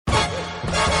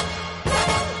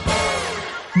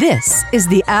This is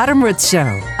The Adam Ritz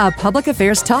Show, a public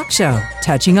affairs talk show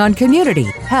touching on community,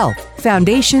 health,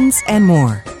 foundations, and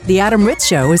more. The Adam Ritz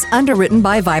Show is underwritten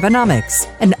by Vibenomics,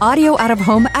 an audio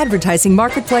out-of-home advertising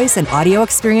marketplace and audio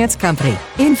experience company.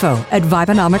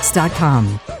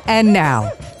 Info@Vibenomics.com. And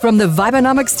now, from the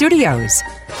Vibenomics studios,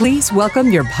 please welcome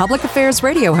your public affairs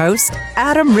radio host,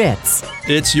 Adam Ritz.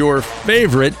 It's your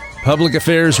favorite public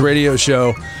affairs radio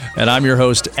show, and I'm your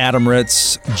host, Adam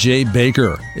Ritz. Jay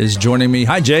Baker is joining me.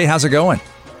 Hi, Jay. How's it going?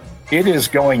 It is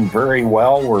going very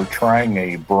well. We're trying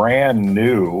a brand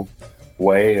new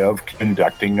way of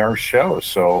conducting our show.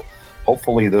 So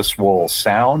hopefully this will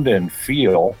sound and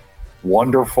feel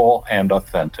wonderful and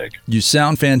authentic. You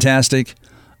sound fantastic.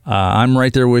 I'm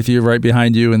right there with you, right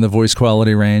behind you in the voice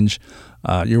quality range.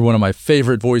 You're one of my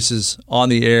favorite voices on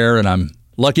the air, and I'm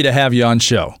lucky to have you on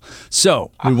show.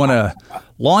 So we want to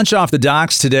launch off the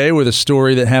docks today with a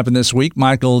story that happened this week.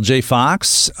 Michael J.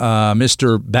 Fox,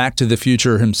 Mr. Back to the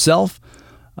Future himself,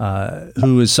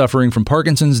 who is suffering from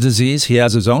Parkinson's disease. He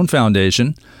has his own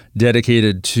foundation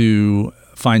dedicated to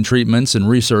find treatments and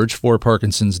research for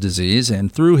Parkinson's disease.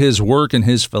 And through his work and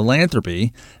his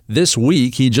philanthropy, this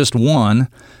week he just won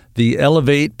the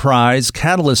Elevate Prize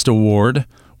Catalyst Award,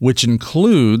 which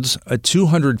includes a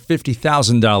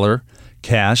 $250,000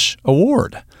 cash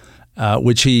award,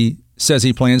 which he says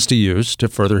he plans to use to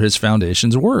further his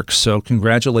foundation's work. So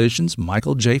congratulations,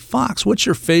 Michael J. Fox. What's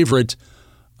your favorite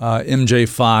MJ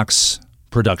Fox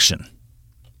production?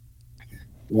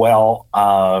 Well,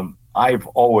 I've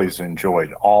always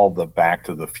enjoyed all the Back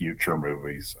to the Future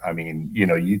movies. I mean,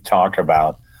 you talk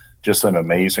about just an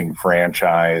amazing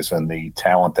franchise and the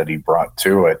talent that he brought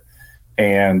to it.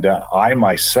 And I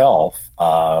myself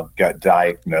got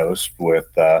diagnosed with,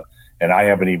 and I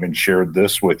haven't even shared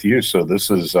this with you, so this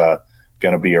is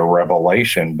going to be a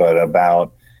revelation, but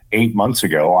about 8 months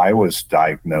ago, I was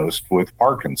diagnosed with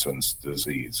Parkinson's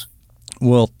disease.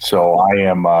 Well, so I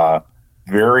am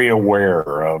very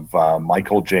aware of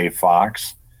Michael J.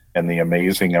 Fox and the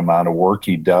amazing amount of work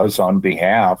he does on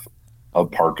behalf of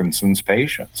Parkinson's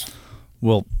patients.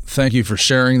 Well, thank you for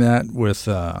sharing that with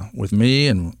me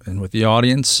and with the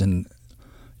audience. And,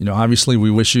 obviously we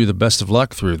wish you the best of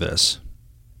luck through this.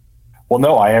 Well,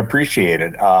 no, I appreciate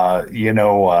it.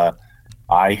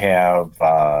 I have,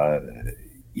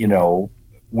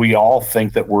 we all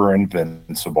think that we're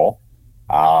invincible.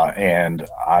 And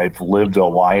I've lived a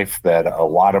life that a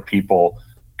lot of people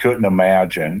couldn't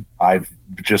imagine. I've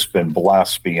just been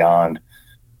blessed beyond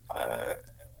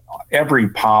every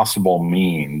possible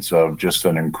means of just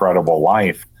an incredible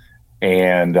life.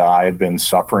 And I've been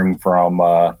suffering from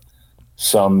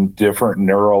some different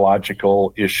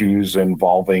neurological issues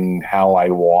involving how I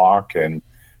walk and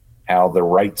how the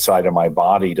right side of my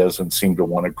body doesn't seem to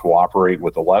want to cooperate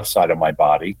with the left side of my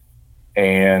body.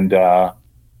 And so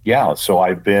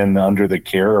I've been under the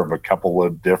care of a couple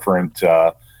of different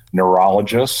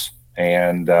neurologists.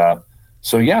 And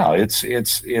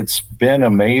it's been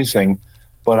amazing,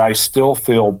 but I still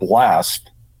feel blessed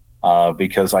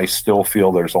because I still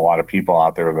feel there's a lot of people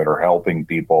out there that are helping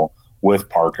people with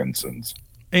Parkinson's.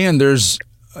 And there's,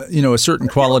 a certain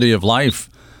quality of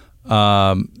life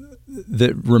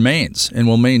that remains and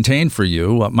will maintain for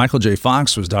you. Michael J.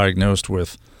 Fox was diagnosed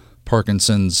with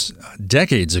Parkinson's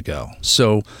decades ago.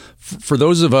 So for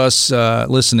those of us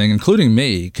listening, including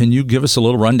me, can you give us a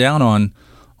little rundown on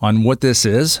what this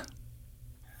is?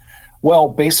 Well,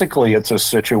 basically, it's a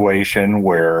situation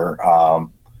where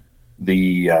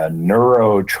the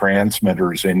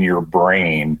neurotransmitters in your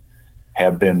brain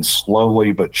have been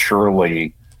slowly but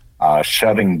surely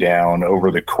shutting down over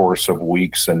the course of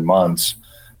weeks and months.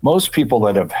 Most people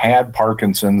that have had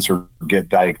Parkinson's or get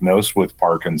diagnosed with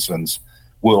Parkinson's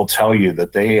will tell you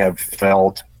that they have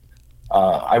felt,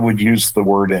 I would use the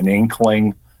word an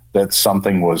inkling, that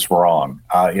something was wrong.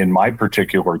 In my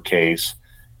particular case,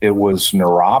 it was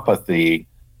neuropathy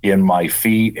in my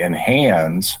feet and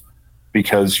hands,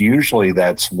 because usually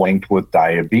that's linked with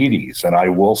diabetes. And I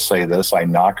will say this, I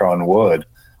knock on wood,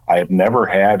 I have never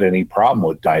had any problem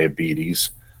with diabetes,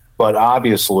 but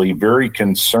obviously very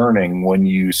concerning when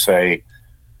you say,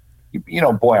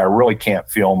 boy, I really can't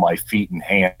feel my feet and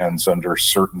hands under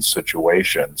certain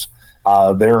situations.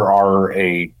 There are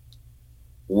a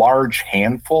large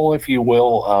handful, if you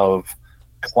will, of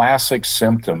classic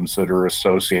symptoms that are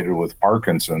associated with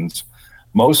Parkinson's.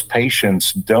 Most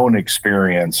patients don't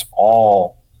experience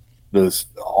all those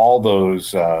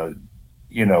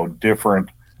different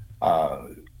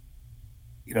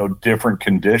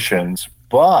conditions,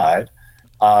 but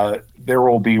there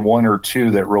will be one or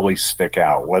two that really stick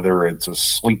out, whether it's a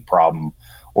sleep problem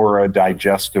or a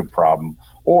digestive problem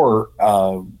or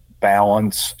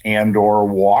balance and or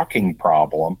walking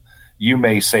problem, you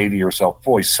may say to yourself,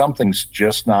 boy, something's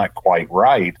just not quite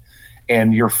right.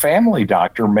 And your family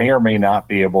doctor may or may not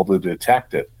be able to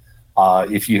detect it.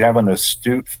 If you have an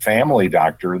astute family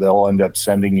doctor, they'll end up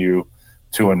sending you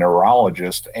to a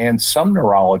neurologist. And some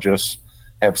neurologists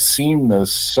have seen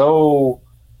this so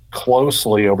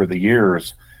closely over the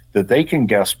years that they can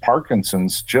guess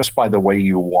Parkinson's just by the way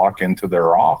you walk into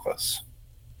their office.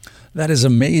 That is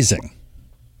amazing.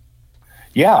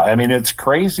 Yeah, I mean, it's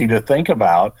crazy to think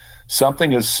about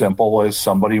something as simple as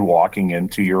somebody walking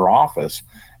into your office.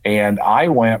 And I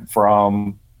went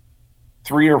from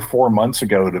 3 or 4 months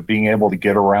ago to being able to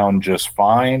get around just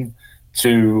fine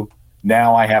to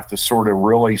now I have to sort of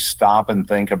really stop and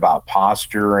think about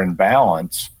posture and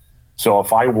balance. So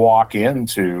if I walk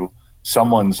into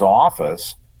someone's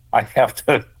office, I have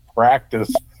to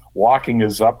practice walking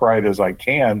as upright as I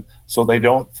can so they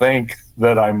don't think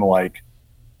that I'm like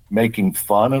making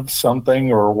fun of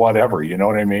something or whatever. You know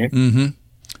what I mean? Mm-hmm.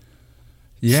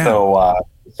 Yeah.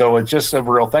 So it's just a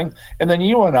real thing. And then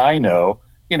you and I know,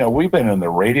 we've been in the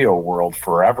radio world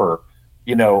forever.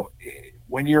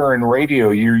 When you're in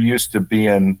radio, you're used to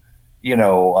being,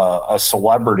 a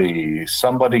celebrity,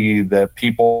 somebody that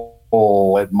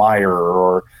people admire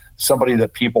or somebody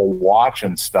that people watch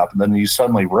and stuff. And then you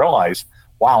suddenly realize,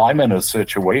 wow, I'm in a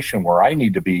situation where I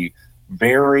need to be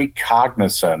very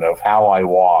cognizant of how I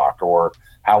walk or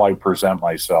how I present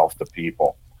myself to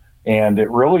people. And it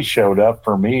really showed up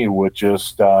for me with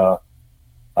just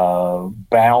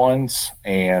balance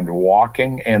and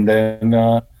walking. And then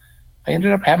I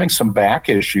ended up having some back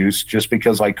issues just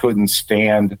because I couldn't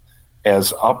stand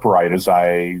as upright as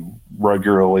I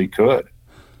regularly could.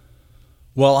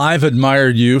 Well, I've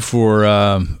admired you for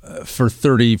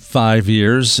 35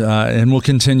 years, and will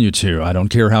continue to. I don't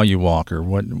care how you walk or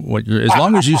what you're, as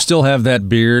long as you still have that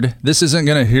beard. This isn't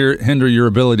going to hinder your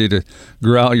ability to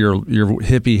grow out your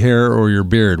hippie hair or your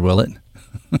beard, will it?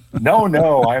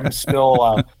 No, I'm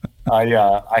still.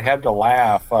 I had to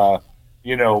laugh.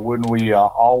 When we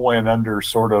all went under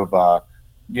sort of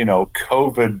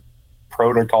COVID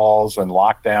protocols and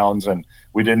lockdowns, and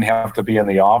we didn't have to be in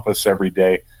the office every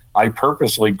day. I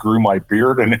purposely grew my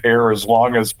beard and hair as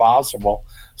long as possible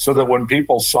so that when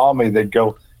people saw me, they'd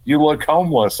go, "You look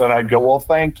homeless." And I'd go, "Well,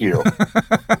 thank you."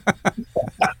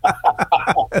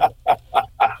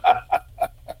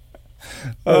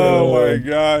 Oh my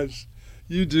gosh.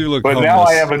 You do look But homeless. Now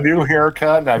I have a new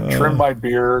haircut and I've trimmed my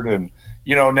beard and,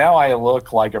 now I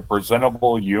look like a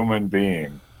presentable human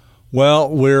being. Well,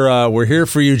 we're here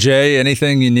for you, Jay.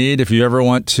 Anything you need, if you ever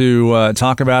want to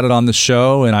talk about it on the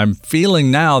show. And I'm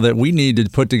feeling now that we need to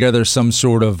put together some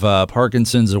sort of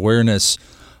Parkinson's awareness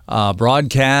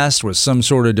broadcast with some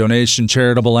sort of donation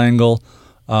charitable angle,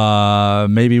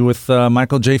 maybe with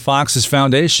Michael J. Fox's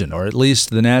foundation, or at least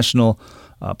the National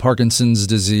Parkinson's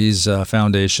Disease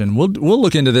Foundation. We'll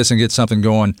look into this and get something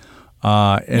going.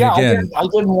 Again, I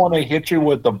didn't want to hit you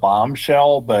with the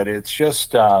bombshell, but it's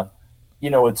just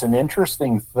it's an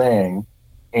interesting thing,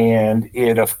 and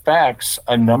it affects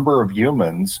a number of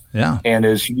humans. Yeah. And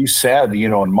as you said,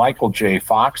 in Michael J.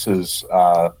 Fox's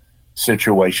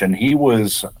situation, he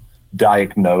was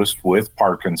diagnosed with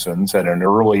Parkinson's at an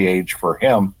early age for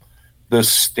him. The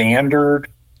standard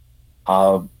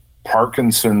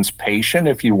Parkinson's patient,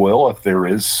 if you will, if there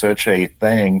is such a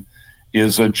thing,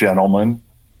 is a gentleman,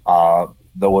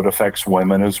 though it affects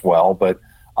women as well, but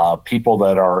people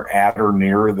that are at or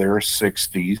near their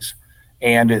 60s.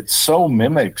 And it so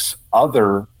mimics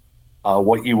other,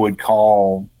 what you would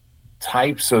call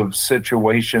types of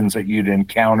situations that you'd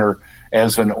encounter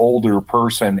as an older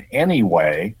person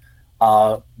anyway,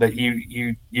 that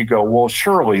you go, well,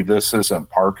 surely this isn't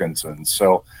Parkinson's.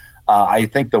 So I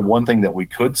think the one thing that we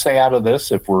could say out of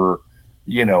this, if we're,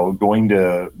 going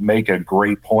to make a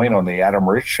great point on the Adam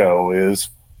Rich Show, is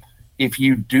if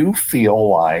you do feel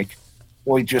like,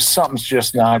 well, something's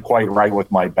just not quite right with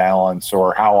my balance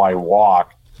or how I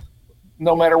walk,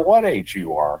 no matter what age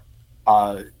you are,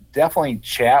 definitely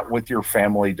chat with your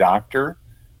family doctor.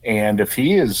 And if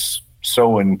he is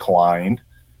so inclined,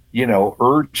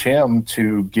 urge him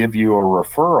to give you a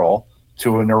referral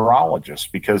to a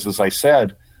neurologist, because as I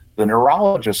said, the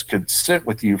neurologist could sit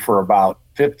with you for about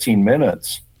 15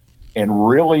 minutes and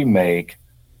really make,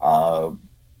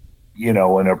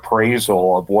 an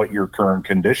appraisal of what your current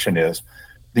condition is.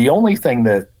 The only thing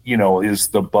that, is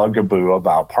the bugaboo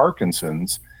about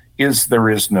Parkinson's is there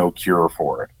is no cure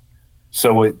for it.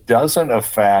 So it doesn't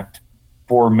affect,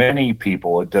 for many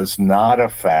people, it does not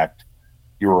affect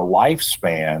your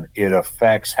lifespan. It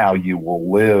affects how you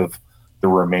will live the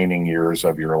remaining years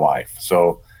of your life.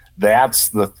 So that's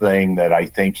the thing that I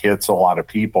think hits a lot of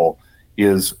people.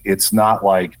 Is it's not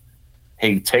like,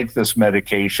 hey, take this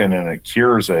medication and it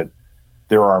cures it.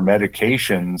 There are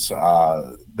medications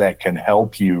that can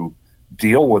help you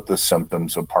deal with the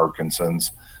symptoms of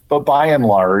Parkinson's. But by and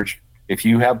large, if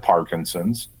you have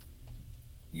Parkinson's,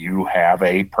 you have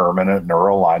a permanent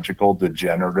neurological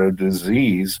degenerative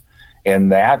disease.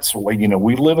 And that's what,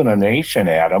 we live in a nation,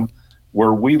 Adam,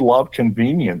 where we love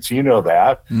convenience. You know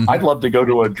that. Mm-hmm. I'd love to go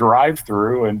to a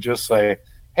drive-through and just say,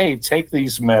 hey, take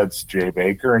these meds, Jay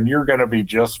Baker, and you're going to be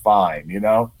just fine,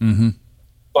 Mm-hmm.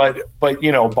 But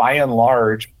by and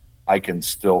large, I can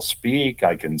still speak.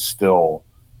 I can still,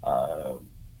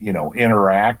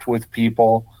 interact with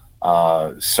people.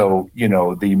 So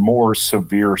the more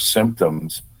severe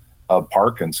symptoms of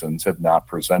Parkinson's have not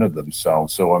presented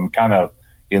themselves. So I'm kind of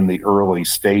in the early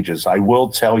stages. I will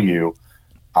tell you,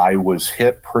 I was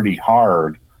hit pretty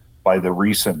hard by the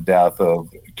recent death of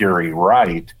Gary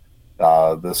Wright,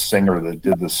 the singer that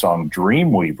did the song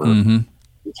Dreamweaver, mm-hmm.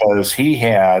 because he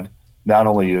had not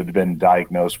only had been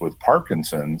diagnosed with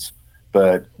Parkinson's,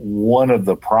 but one of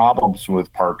the problems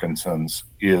with Parkinson's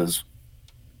is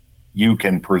you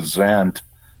can present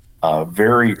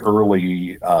very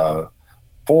early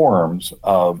forms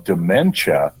of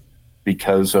dementia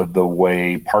because of the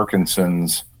way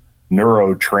Parkinson's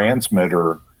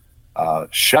neurotransmitter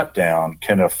shutdown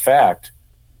can affect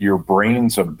your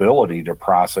brain's ability to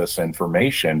process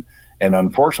information. And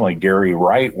unfortunately, Gary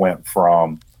Wright went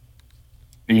from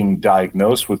being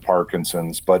diagnosed with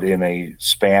Parkinson's, but in a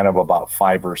span of about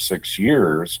 5 or 6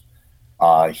 years,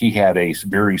 he had a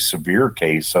very severe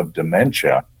case of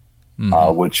dementia,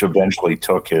 mm-hmm. Which eventually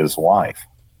took his life.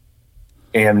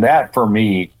 And that, for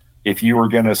me, if you were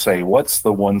going to say, what's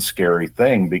the one scary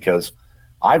thing? Because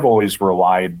I've always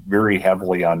relied very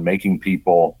heavily on making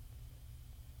people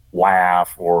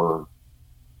laugh or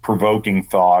provoking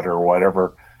thought or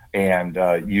whatever. And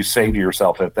you say to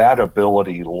yourself, if that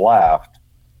ability left,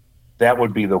 that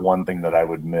would be the one thing that I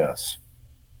would miss.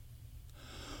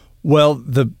 Well,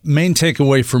 the main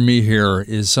takeaway for me here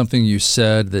is something you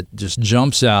said that just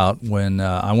jumps out when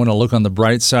I want to look on the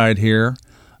bright side here,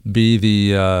 be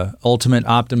the ultimate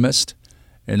optimist.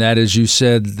 And that is, you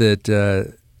said that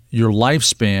your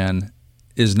lifespan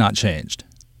is not changed.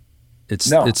 It's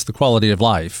the quality of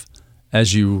life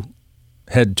as you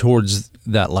head towards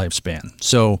that lifespan.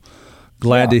 So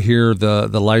glad to hear the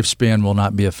lifespan will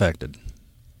not be affected.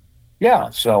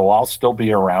 Yeah, so I'll still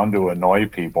be around to annoy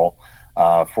people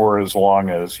for as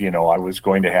long as, I was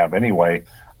going to have anyway.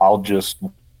 I'll just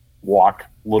walk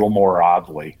a little more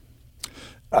oddly.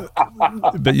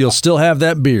 But you'll still have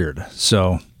that beard,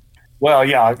 so. Well,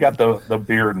 yeah, I've got the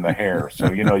beard and the hair,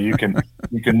 so you can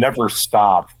never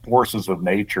stop forces of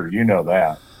nature. You know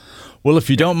that. Well, if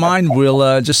you don't mind,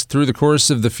 we'll just through the course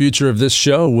of the future of this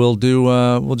show, we'll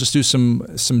just do some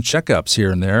checkups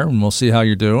here and there, and we'll see how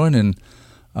you're doing, and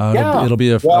it'll be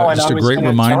just a great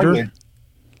reminder.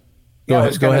 I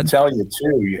was going to tell you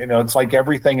too. It's like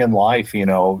everything in life.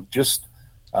 Just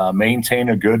maintain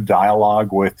a good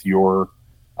dialogue with your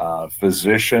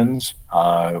physicians,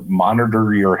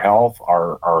 monitor your health.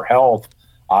 Our health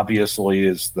obviously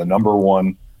is the number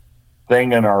one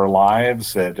thing in our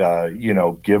lives that,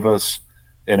 give us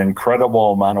an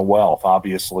incredible amount of wealth.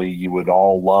 Obviously, you would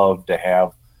all love to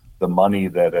have the money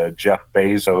that Jeff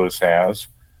Bezos has.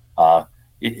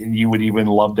 You would even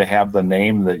love to have the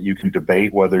name that you can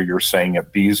debate whether you're saying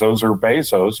it Bezos or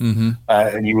Bezos. Mm-hmm.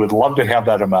 And you would love to have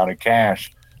that amount of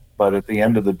cash. But at the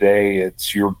end of the day,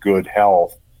 it's your good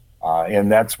health.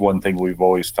 And that's one thing we've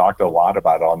always talked a lot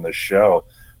about on this show.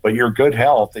 But your good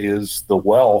health is the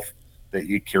wealth that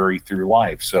you carry through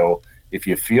life. So if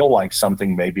you feel like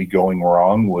something may be going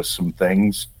wrong with some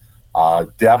things,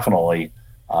 definitely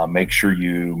make sure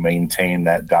you maintain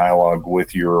that dialogue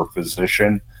with your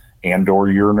physician and or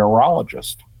your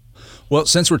neurologist. Well,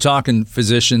 since we're talking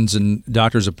physicians and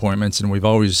doctor's appointments, and we've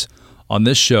always on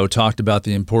this show talked about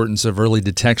the importance of early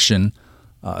detection,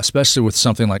 especially with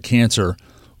something like cancer,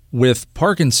 with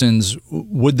Parkinson's,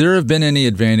 would there have been any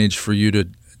advantage for you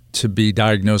to be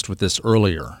diagnosed with this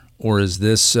earlier? Or is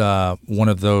this one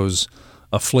of those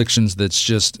afflictions that's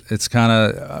just, it's kind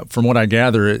of, from what I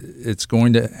gather, it's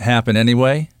going to happen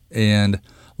anyway. And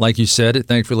like you said, it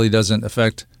thankfully doesn't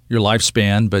affect your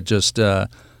lifespan, but just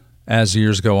as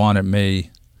years go on, it may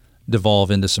devolve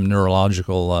into some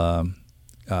neurological,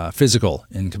 physical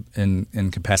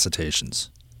incapacitations.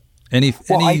 Any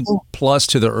plus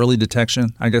to the early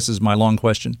detection, I guess, is my long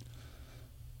question.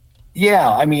 Yeah,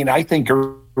 I think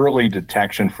early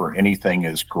detection for anything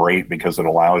is great because it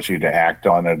allows you to act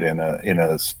on it in a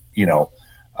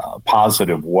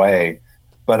positive way.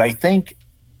 But I think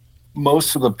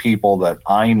most of the people that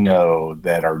I know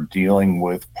that are dealing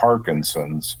with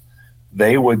Parkinson's,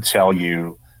 they would tell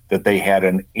you that they had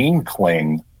an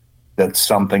inkling that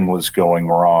something was going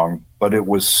wrong, but it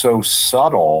was so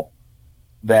subtle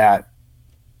that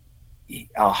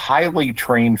a highly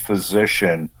trained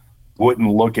physician wouldn't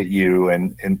look at you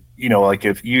and like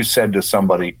if you said to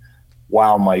somebody,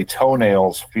 wow, my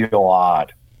toenails feel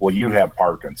odd. Well, you have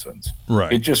Parkinson's.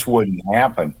 Right. It just wouldn't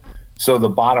happen. So the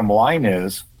bottom line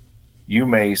is you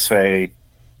may say,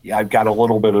 yeah, I've got a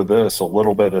little bit of this, a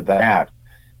little bit of that.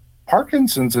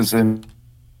 Parkinson's is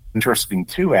interesting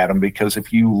too, Adam, because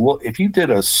if you did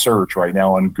a search right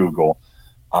now on Google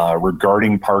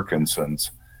regarding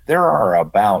Parkinson's, there are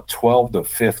about 12 to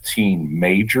 15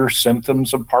 major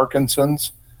symptoms of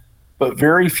Parkinson's, but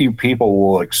very few people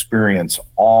will experience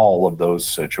all of those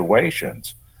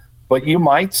situations. But you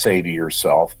might say to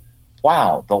yourself,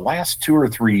 wow, the last 2 or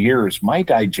 3 years, my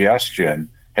digestion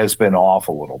has been off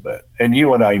a little bit. And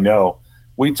you and I know,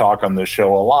 we talk on this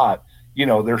show a lot,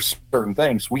 there's certain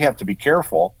things we have to be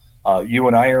careful. You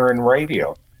and I are in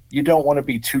radio. You don't want to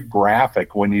be too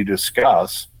graphic when you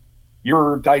discuss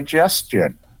your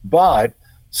digestion. But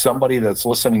somebody that's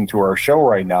listening to our show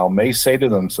right now may say to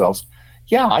themselves,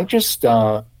 yeah, I just,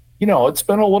 it's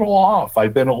been a little off.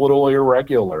 I've been a little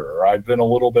irregular, or I've been a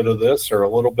little bit of this or a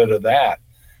little bit of that.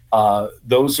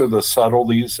 Those are the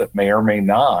subtleties that may or may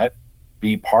not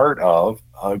be part of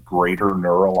a greater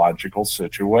neurological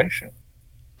situation.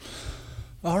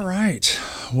 All right.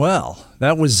 Well,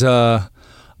 that was, I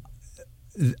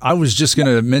was just going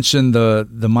to mention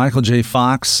the Michael J.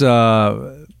 Fox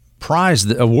prize,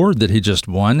 the award that he just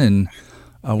won, and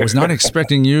I was not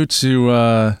expecting you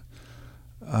to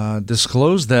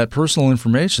disclose that personal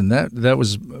information. That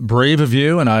was brave of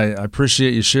you, and I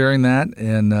appreciate you sharing that.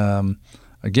 And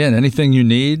again, anything you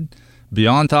need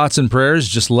beyond thoughts and prayers,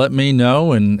 just let me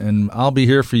know, and I'll be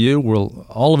here for you.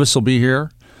 All of us will be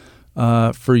here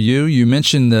for you. You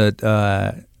mentioned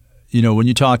that when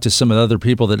you talk to some of the other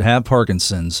people that have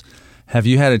Parkinson's, have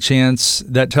you had a chance?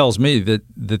 That tells me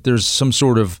that there's some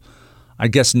sort of, I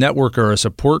guess, network or a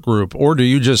support group, or do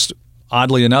you just,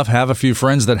 oddly enough, have a few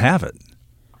friends that have it?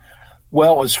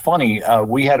 Well, it's funny.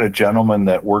 We had a gentleman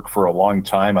that worked for a long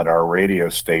time at our radio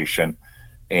station,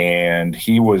 and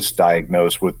he was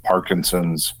diagnosed with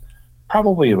Parkinson's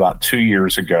probably about 2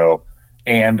 years ago.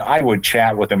 And I would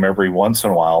chat with him every once in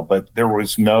a while, but there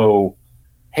was no,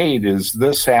 hey, is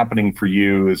this happening for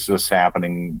you? Is this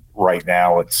happening right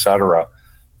now, et cetera?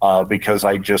 Because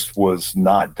I just was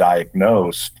not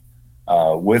diagnosed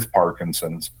with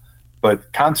Parkinson's.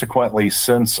 But consequently,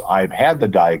 since I've had the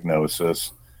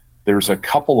diagnosis, there's a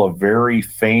couple of very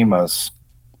famous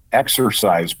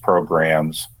exercise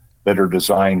programs that are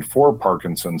designed for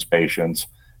Parkinson's patients,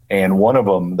 and one of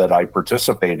them that I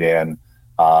participate in.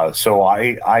 So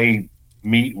I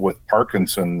meet with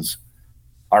Parkinson's,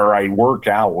 or I work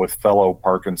out with fellow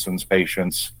Parkinson's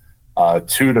patients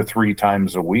 2 to 3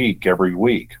 times a week, every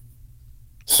week.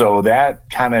 So that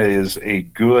kind of is a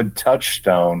good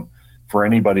touchstone for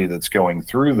anybody that's going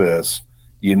through this.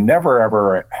 You never,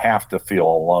 ever have to feel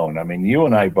alone. I mean, you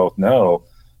and I both know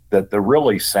that the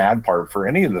really sad part for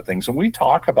any of the things, and we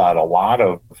talk about a lot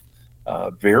of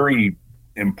very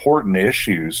important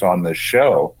issues on this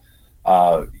show.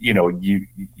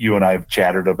 You and I have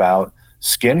chatted about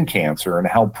skin cancer and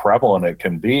how prevalent it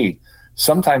can be.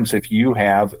 Sometimes if you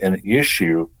have an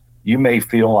issue, you may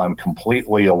feel I'm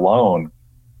completely alone.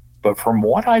 But from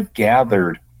what I've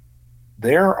gathered,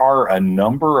 there are a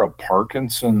number of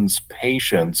Parkinson's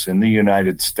patients in the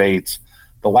United States.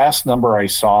 The last number I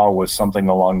saw was something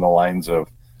along the lines of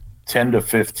 10 to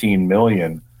 15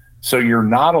 million. So you're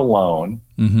not alone.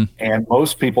 Mm-hmm. And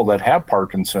most people that have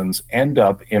Parkinson's end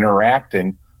up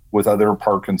interacting with other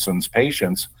Parkinson's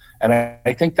patients. And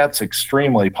I think that's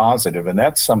extremely positive. And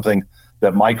that's something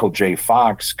that Michael J.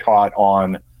 Fox caught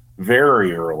on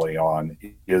very early on,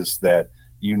 is that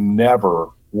you never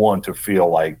want to feel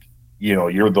like,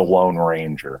 you're the Lone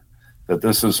Ranger, that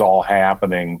this is all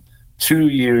happening to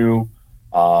you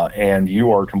and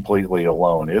you are completely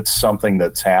alone. It's something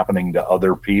that's happening to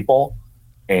other people,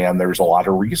 and there's a lot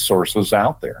of resources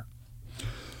out there.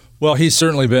 Well, he's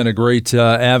certainly been a great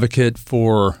advocate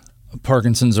for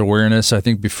Parkinson's awareness. I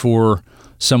think before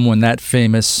someone that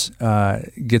famous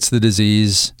gets the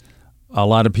disease, a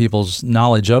lot of people's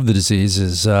knowledge of the disease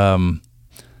is, not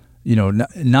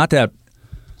that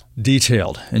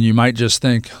detailed. And you might just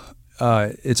think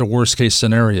it's a worst case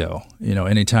scenario.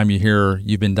 Anytime you hear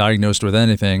you've been diagnosed with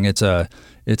anything, it's a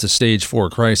stage 4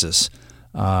 crisis.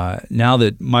 Now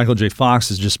that Michael J. Fox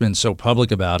has just been so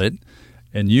public about it,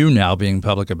 and you now being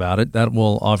public about it, that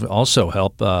will also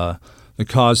help the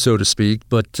cause, so to speak.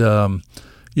 But,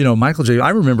 Michael J., I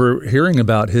remember hearing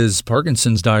about his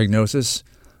Parkinson's diagnosis.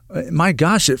 My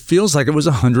gosh, it feels like it was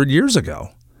 100 years ago.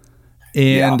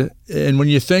 And when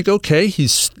you think, okay,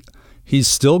 he's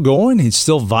still going, he's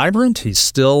still vibrant, he's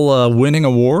still winning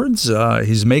awards,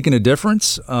 he's making a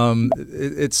difference.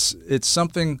 It's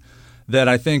something that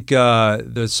I think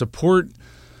the support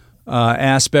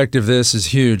aspect of this is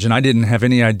huge, and I didn't have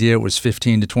any idea it was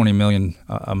 15 to 20 million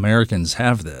Americans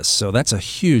have this. So that's a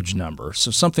huge number.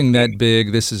 So something that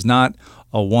big, this is not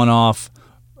a one-off,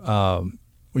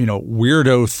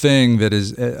 weirdo thing that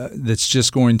is that's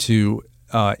just going to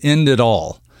end it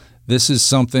all. This is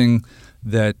something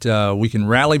that we can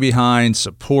rally behind,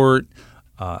 support.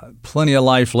 Plenty of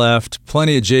life left,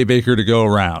 plenty of Jay Baker to go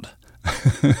around.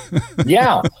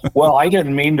 Yeah. Well, I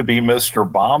didn't mean to be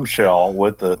Mr. Bombshell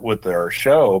with our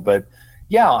show, but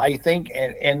yeah, I think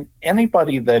and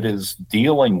anybody that is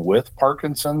dealing with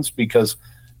Parkinson's, because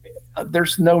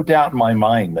there's no doubt in my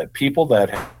mind that people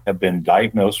that have been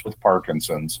diagnosed with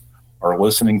Parkinson's are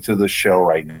listening to the show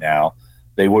right now.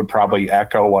 They would probably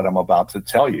echo what I'm about to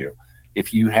tell you.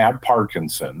 If you had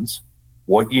Parkinson's,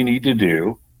 what you need to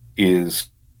do is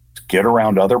get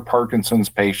around other Parkinson's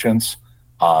patients,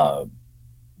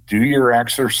 do your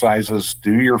exercises,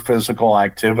 do your physical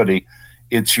activity.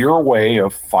 It's your way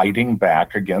of fighting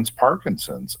back against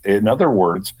Parkinson's. In other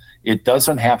words, it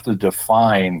doesn't have to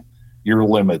define your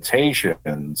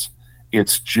limitations.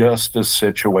 It's just a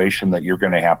situation that you're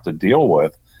going to have to deal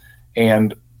with.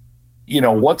 And,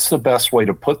 what's the best way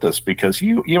to put this? Because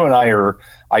you and I are,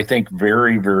 I think,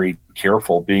 very, very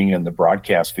careful being in the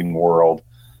broadcasting world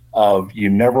of you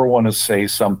never want to say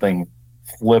something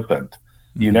flippant.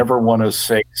 You never want to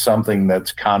say something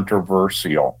that's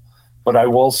controversial. But I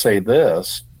will say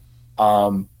this,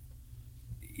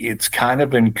 it's kind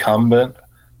of incumbent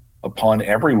upon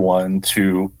everyone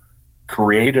to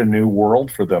create a new world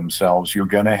for themselves. You're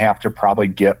going to have to probably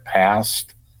get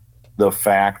past the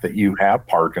fact that you have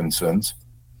Parkinson's,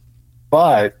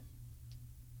 but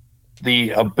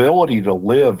the ability to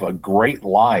live a great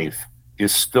life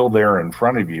is still there in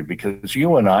front of you, because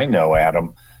you and I know,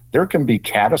 Adam, there can be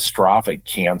catastrophic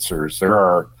cancers. There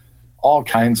are all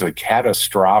kinds of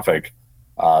catastrophic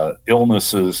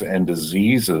illnesses and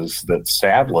diseases that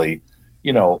sadly,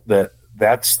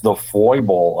 that's the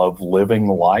foible of living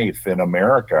life in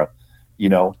America.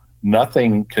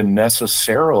 Nothing can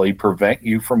necessarily prevent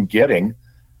you from getting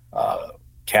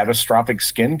catastrophic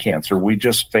skin cancer. We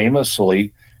just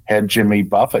famously had Jimmy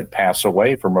Buffett pass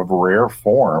away from a rare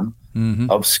form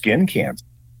of skin cancer.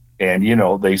 And,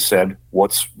 they said,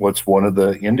 what's one of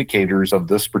the indicators of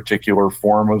this particular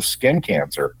form of skin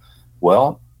cancer?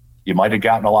 Well, you might have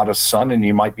gotten a lot of sun and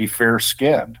you might be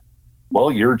fair-skinned.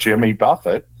 Well, you're Jimmy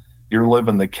Buffett. You're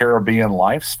living the Caribbean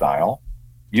lifestyle.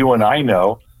 You and I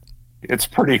know it's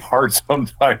pretty hard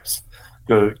sometimes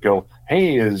to go,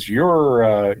 hey, is your,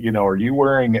 are you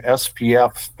wearing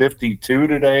SPF 52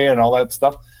 today and all that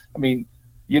stuff? I mean,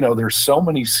 there's so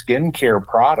many skincare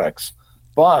products.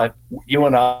 But you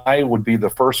and I would be the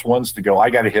first ones to go, I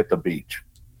got to hit the beach,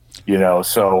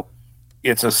 so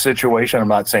it's a situation. I'm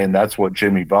not saying that's what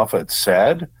Jimmy Buffett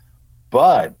said,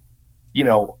 but,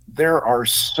 there are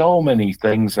so many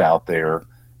things out there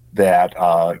that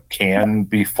can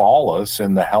befall us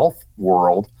in the health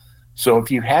world. So if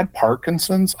you had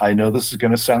Parkinson's, I know this is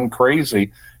going to sound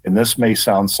crazy, and this may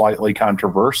sound slightly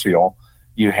controversial.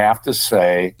 You have to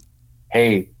say,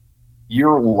 hey,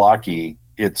 you're lucky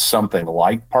it's something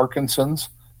like Parkinson's,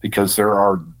 because there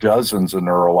are dozens of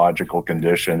neurological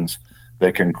conditions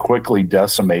that can quickly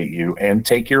decimate you and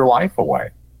take your life away.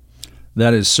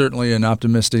 That is certainly an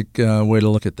optimistic way to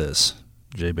look at this,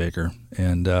 Jay Baker.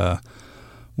 And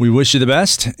we wish you the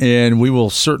best, and we will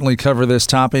certainly cover this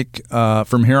topic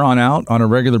from here on out on a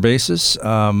regular basis.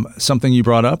 Something you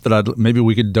brought up that maybe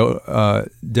we could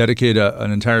dedicate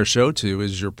an entire show to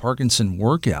is your Parkinson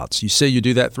workouts. You say you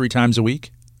do that 3 times a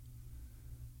week?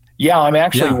 Yeah, I'm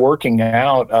actually working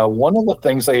out. One of the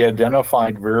things they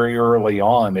identified very early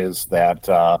on is that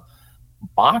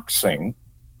boxing,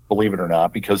 believe it or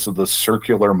not, because of the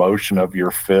circular motion of your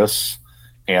fists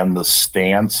and the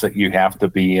stance that you have to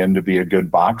be in to be a good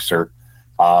boxer,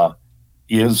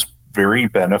 is very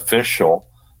beneficial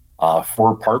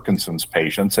for Parkinson's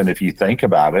patients. And if you think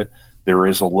about it, there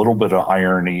is a little bit of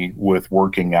irony with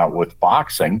working out with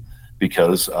boxing,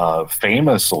 because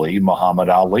famously Muhammad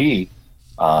Ali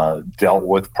dealt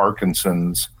with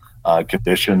Parkinson's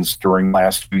conditions during the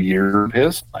last few years of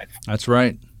his life. That's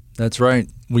right.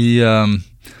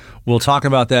 We'll talk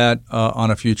about that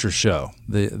on a future show,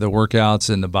 the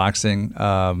workouts and the boxing.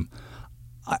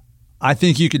 I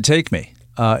think you could take me.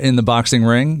 in the boxing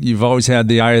ring. You've always had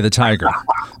the eye of the tiger.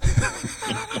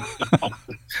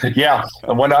 Yeah.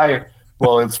 And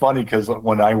it's funny because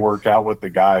when I work out with the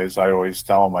guys, I always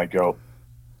tell them, I go,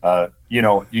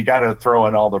 you got to throw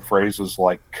in all the phrases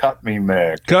like "cut me,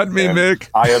 Mick," "cut me, Mick,"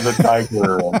 "eye of the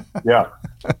tiger,"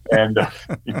 and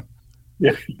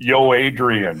 "yo,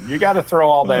 Adrian." You got to throw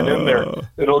all that in there.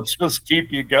 It'll just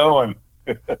keep you going.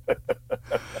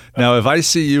 Now, if I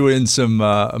see you in some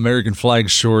American flag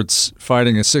shorts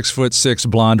fighting a 6'6"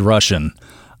 blonde Russian,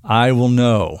 I will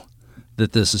know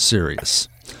that this is serious.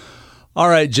 All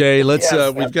right, Jay. Let's.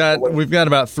 We've got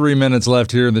about 3 minutes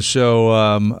left here in the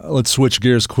show. Let's switch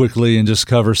gears quickly and just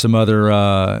cover some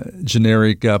other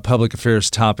generic public affairs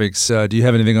topics. Do you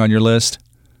have anything on your list?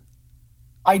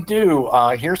 I do.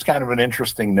 Here's kind of an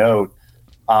interesting note.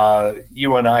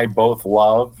 You and I both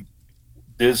love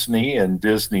Disney and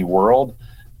Disney World.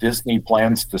 Disney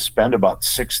plans to spend about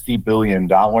 $60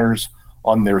 billion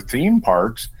on their theme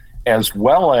parks, as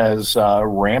well as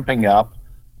ramping up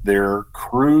their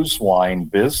cruise line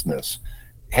business.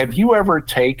 Have you ever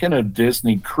taken a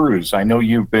Disney cruise? I know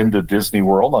you've been to Disney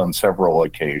World on several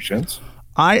occasions.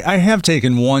 I have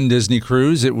taken one Disney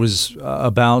cruise. It was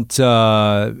about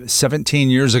 17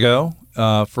 years ago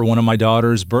for one of my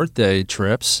daughter's birthday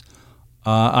trips.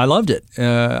 I loved it.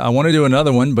 I want to do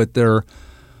another one, but they're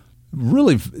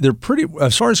pretty,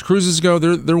 as far as cruises go,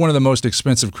 they're one of the most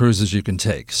expensive cruises you can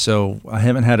take. So I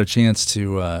haven't had a chance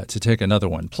to take another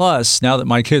one. Plus, now that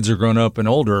my kids are grown up and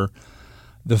older,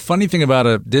 the funny thing about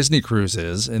a Disney cruise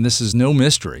is, and this is no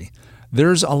mystery,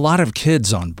 there's a lot of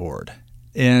kids on board.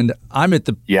 And I'm at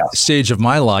the stage of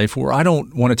my life where I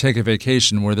don't want to take a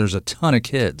vacation where there's a ton of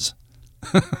kids.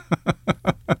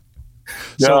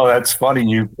 No, that's funny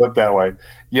you put that way.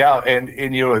 Yeah, and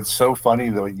it's so funny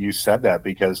that you said that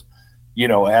because,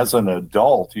 as an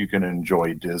adult, you can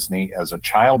enjoy Disney. As a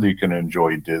child, you can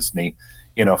enjoy Disney.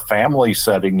 In a family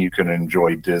setting, you can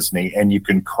enjoy Disney, and you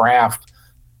can craft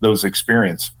those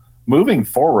experiences. Moving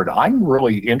forward, I'm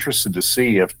really interested to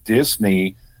see if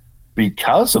Disney,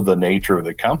 because of the nature of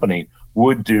the company,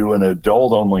 would do an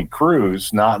adult-only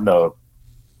cruise, not in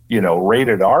a,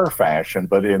 rated R fashion,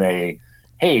 but in a,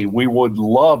 hey, we would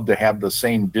love to have the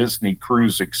same Disney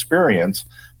cruise experience,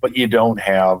 but you don't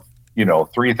have,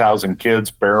 3,000 kids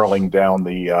barreling down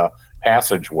the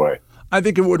passageway. I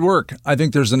think it would work. I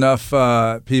think there's enough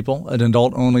people, an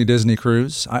adult-only Disney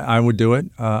cruise. I would do it.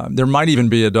 There might even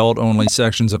be adult-only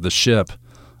sections of the ship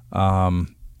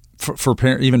for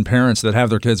even parents that have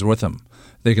their kids with them.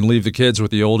 They can leave the kids with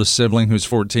the oldest sibling who's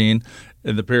 14,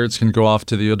 and the parents can go off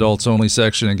to the adults-only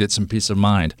section and get some peace of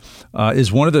mind.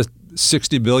 Is one of the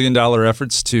 $60 billion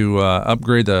efforts to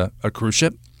upgrade a cruise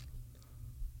ship?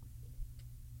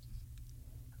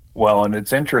 Well, and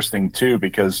it's interesting, too,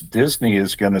 because Disney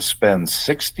is going to spend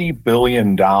 $60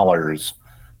 billion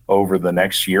over the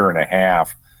next year and a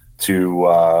half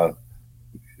to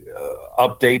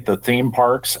update the theme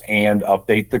parks and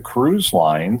update the cruise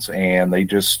lines. And they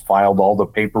just filed all the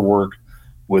paperwork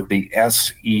with the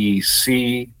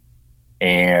SEC,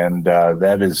 and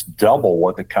that is double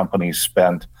what the company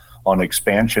spent on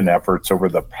expansion efforts over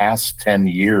the past 10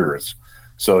 years.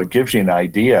 So it gives you an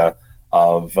idea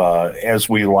of, as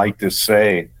we like to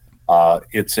say,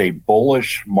 it's a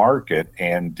bullish market,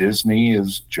 and Disney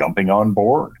is jumping on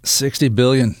board. $60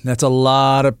 billion. That's a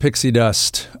lot of pixie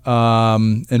dust.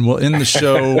 And we'll end the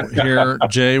show here,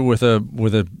 Jay, with a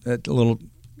little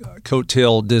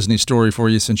coattail Disney story for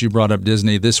you since you brought up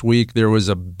Disney. This week there was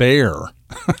a bear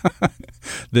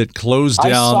that closed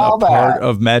down part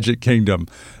of Magic Kingdom.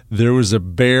 There was a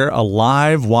bear, a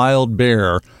live wild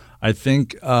bear, I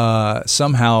think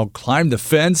somehow climbed the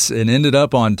fence and ended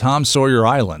up on Tom Sawyer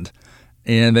Island.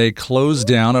 And they closed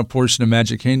down a portion of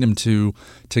Magic Kingdom to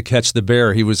catch the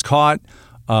bear. He was caught,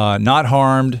 not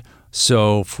harmed.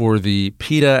 So for the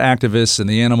PETA activists and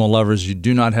the animal lovers, you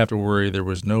do not have to worry. There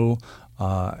was no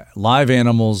live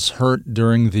animals hurt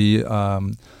during the,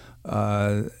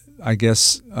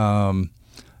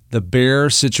 the bear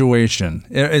situation.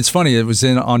 It's funny. It was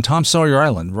on Tom Sawyer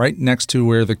Island, right next to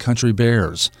where the Country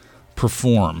Bears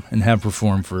perform and have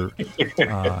performed for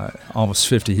almost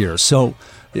 50 years. So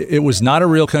it was not a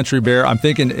real country bear. I'm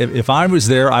thinking if I was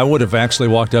there, I would have actually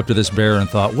walked up to this bear and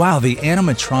thought, wow, the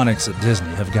animatronics at Disney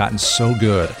have gotten so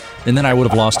good. And then I would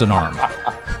have lost an arm.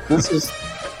 This is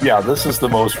the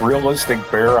most realistic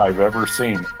bear I've ever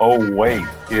seen. Oh, wait,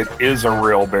 it is a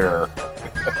real bear.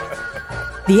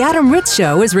 The Adam Ritz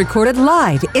Show is recorded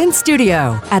live in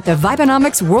studio at the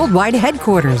Vibenomics Worldwide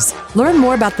Headquarters. Learn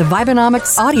more about the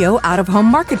Vibenomics Audio Out-of-Home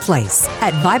Marketplace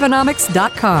at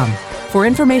Vibenomics.com. For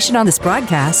information on this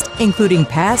broadcast, including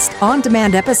past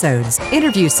on-demand episodes,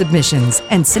 interview submissions,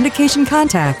 and syndication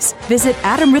contacts, visit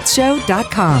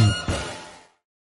adamritzshow.com.